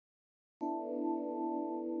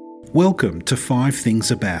Welcome to 5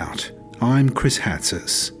 Things About. I'm Chris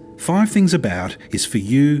Hatzis. 5 Things About is for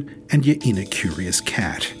you and your inner curious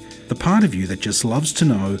cat. The part of you that just loves to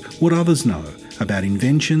know what others know about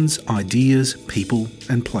inventions, ideas, people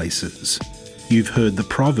and places. You've heard the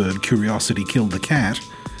proverb, curiosity killed the cat.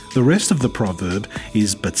 The rest of the proverb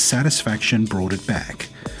is, but satisfaction brought it back.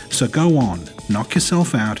 So go on, knock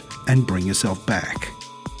yourself out and bring yourself back.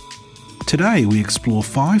 Today we explore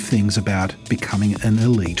 5 things about becoming an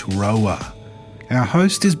elite rower. Our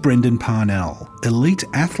host is Brendan Parnell, Elite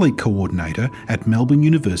Athlete Coordinator at Melbourne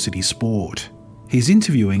University Sport. He's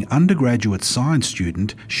interviewing undergraduate science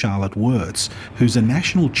student Charlotte Wirtz, who's a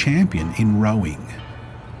national champion in rowing.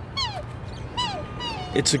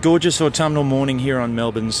 It's a gorgeous autumnal morning here on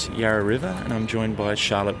Melbourne's Yarra River, and I'm joined by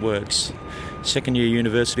Charlotte Wirtz, second-year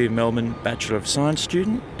University of Melbourne Bachelor of Science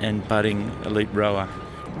student and budding elite rower.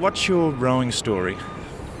 What's your rowing story?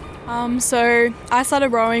 So I started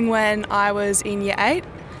rowing when I was in year 8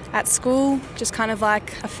 at school, just kind of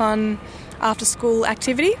like a fun after-school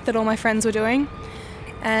activity that all my friends were doing.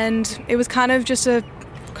 And it was kind of just a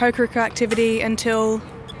co-curricular activity until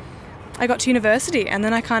I got to university, and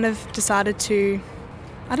then I kind of decided to,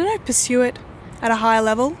 pursue it at a higher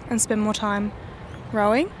level and spend more time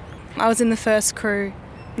rowing. I was in the first crew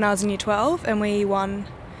when I was in year 12, and we won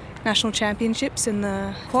national championships in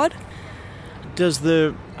the quad. Does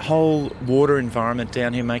the whole water environment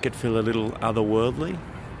down here make it feel a little otherworldly?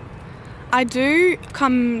 I do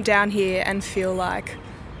come down here and feel like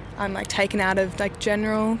I'm taken out of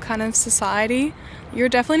general kind of society. You're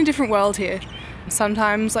definitely in a different world here.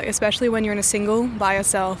 Sometimes, especially when you're in a single by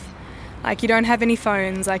yourself, you don't have any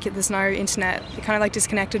phones, there's no internet, you're kind of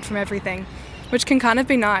disconnected from everything, which can kind of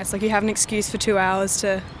be nice. You have an excuse for 2 hours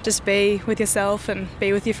to just be with yourself and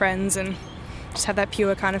be with your friends and just have that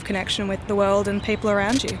pure kind of connection with the world and people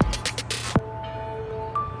around you.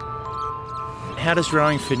 How does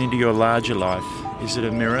rowing fit into your larger life? Is it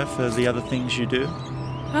a mirror for the other things you do?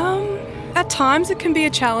 At times it can be a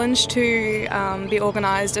challenge to be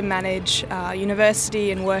organised and manage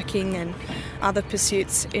university and working and other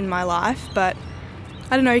pursuits in my life, but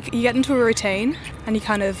you get into a routine and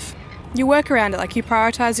you work around it. You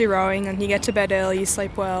prioritise your rowing and you get to bed early, you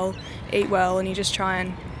sleep well, eat well, and you just try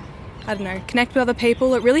and connect with other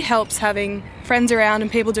people. It really helps having friends around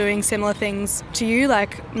and people doing similar things to you.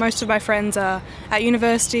 Most of my friends are at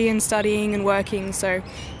university and studying and working, so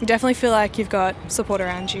you definitely feel like you've got support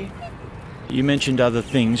around you. You mentioned other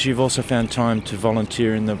things. You've also found time to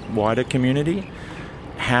volunteer in the wider community.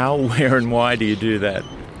 How, where and why do you do that?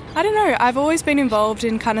 I don't know. I've always been involved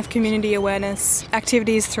in kind of community awareness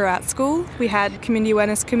activities throughout school. We had community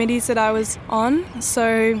awareness committees that I was on.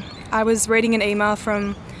 So I was reading an email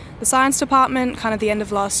from the science department kind of the end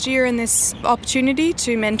of last year, and this opportunity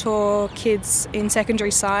to mentor kids in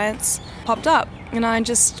secondary science popped up. And I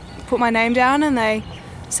just put my name down and they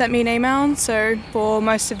sent me an email. So for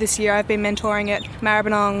most of this year I've been mentoring at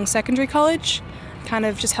Maribyrnong Secondary College, kind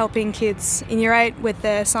of just helping kids in year 8 with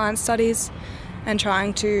their science studies and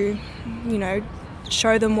trying to,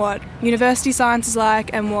 show them what university science is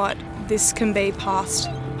like and what this can be past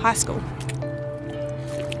high school.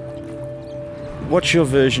 What's your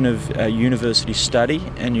version of university study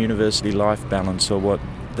and university life balance, or what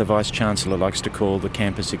the Vice-Chancellor likes to call the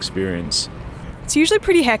campus experience? It's usually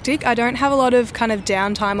pretty hectic. I don't have a lot of kind of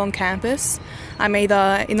downtime on campus. I'm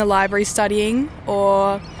either in the library studying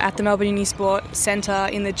or at the Melbourne Uni Sport Centre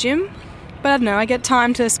in the gym. But I don't know, I get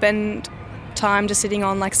time to spend time just sitting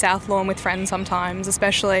on South Lawn with friends sometimes,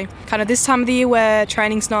 especially kind of this time of the year where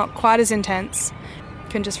training's not quite as intense. You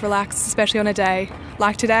can just relax, especially on a day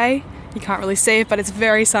like today. You can't really see it, but it's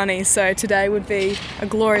very sunny, so today would be a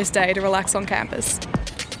glorious day to relax on campus.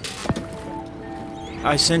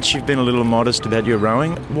 I sense you've been a little modest about your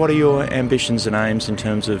rowing. What are your ambitions and aims in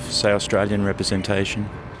terms of, say, Australian representation?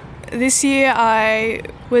 This year I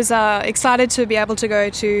was excited to be able to go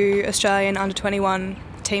to Australian under-21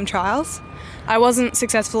 team trials. I wasn't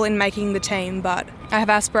successful in making the team, but I have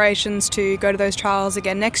aspirations to go to those trials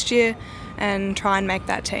again next year and try and make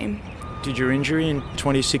that team. Did your injury in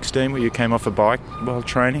 2016 where you came off a bike while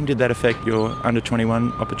training, did that affect your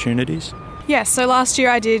under-21 opportunities? Yes, so last year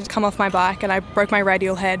I did come off my bike and I broke my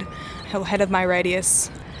radial head of my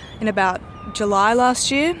radius in about July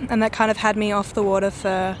last year, and that kind of had me off the water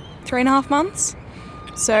for 3.5 months.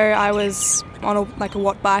 So I was on a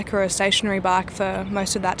watt bike or a stationary bike for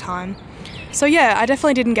most of that time. So yeah, I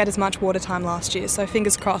definitely didn't get as much water time last year, so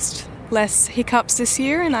fingers crossed less hiccups this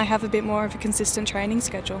year and I have a bit more of a consistent training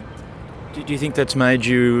schedule. Do you think that's made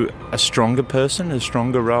you a stronger person, a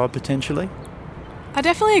stronger rower potentially? I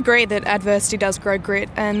definitely agree that adversity does grow grit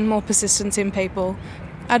and more persistence in people.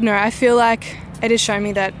 I don't know, I feel like it has shown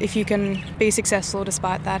me that if you can be successful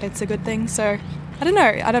despite that, it's a good thing. So, I don't know,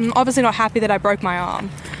 I'm obviously not happy that I broke my arm,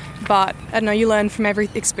 but I don't know, you learn from every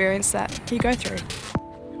experience that you go through.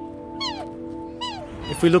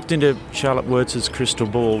 If we looked into Charlotte Wertz's crystal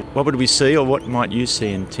ball, what would we see, or what might you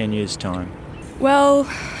see in 10 years' time? Well,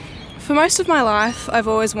 for most of my life, I've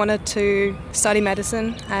always wanted to study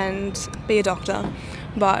medicine and be a doctor,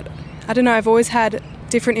 but I don't know, I've always had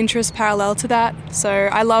different interests parallel to that. So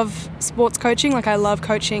I love sports coaching, like I love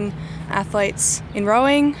coaching athletes in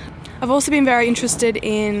rowing. I've also been very interested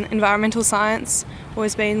in environmental science,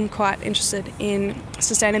 always been quite interested in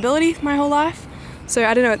sustainability my whole life. So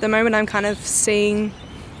I don't know, at the moment I'm kind of seeing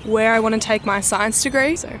where I want to take my science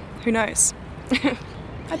degree, so who knows.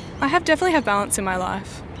 I definitely have balance in my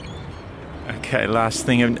life. Okay, last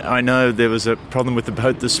thing. I know there was a problem with the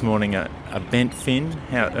boat this morning, a bent fin.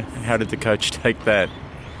 How did the coach take that?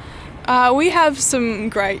 We have some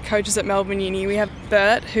great coaches at Melbourne Uni. We have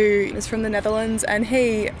Bert, who is from the Netherlands, and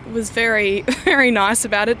he was very, very nice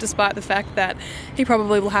about it, despite the fact that he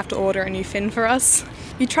probably will have to order a new fin for us.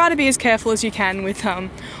 You try to be as careful as you can with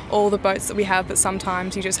all the boats that we have, but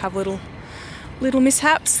sometimes you just have little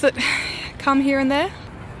mishaps that come here and there.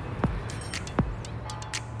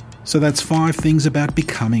 So that's 5 things about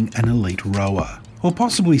becoming an elite rower. Or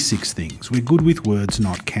possibly 6 things. We're good with words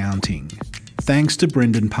not counting. Thanks to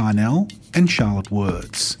Brendan Parnell and Charlotte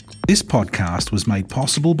Wertz. This podcast was made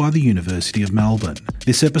possible by the University of Melbourne.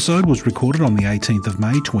 This episode was recorded on the 18th of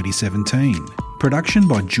May 2017. Production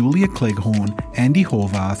by Julia Cleghorn, Andy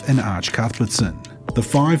Horvath and Arch Cuthbertson. The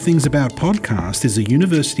 5 Things About podcast is a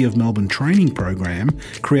University of Melbourne training program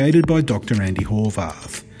created by Dr. Andy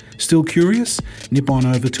Horvath. Still curious? Nip on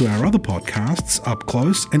over to our other podcasts, Up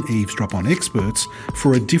Close and Eavesdrop on Experts,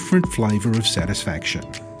 for a different flavour of satisfaction.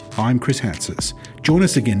 I'm Chris Hatzis. Join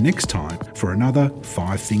us again next time for another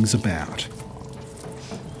 5 Things About.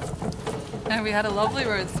 And we had a lovely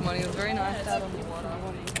road this morning. It was very nice out on the water.